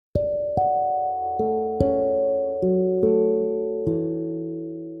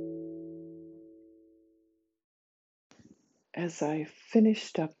As I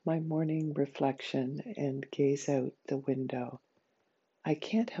finished up my morning reflection and gaze out the window, I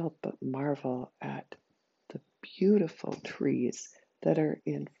can't help but marvel at the beautiful trees that are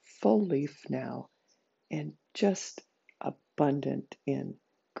in full leaf now and just abundant in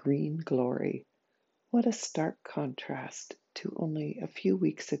green glory. What a stark contrast to only a few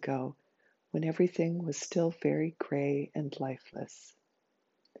weeks ago when everything was still very gray and lifeless.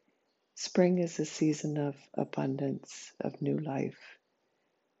 Spring is a season of abundance, of new life,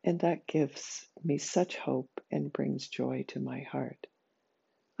 and that gives me such hope and brings joy to my heart.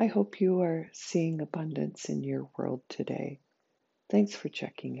 I hope you are seeing abundance in your world today. Thanks for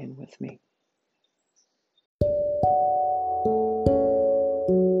checking in with me.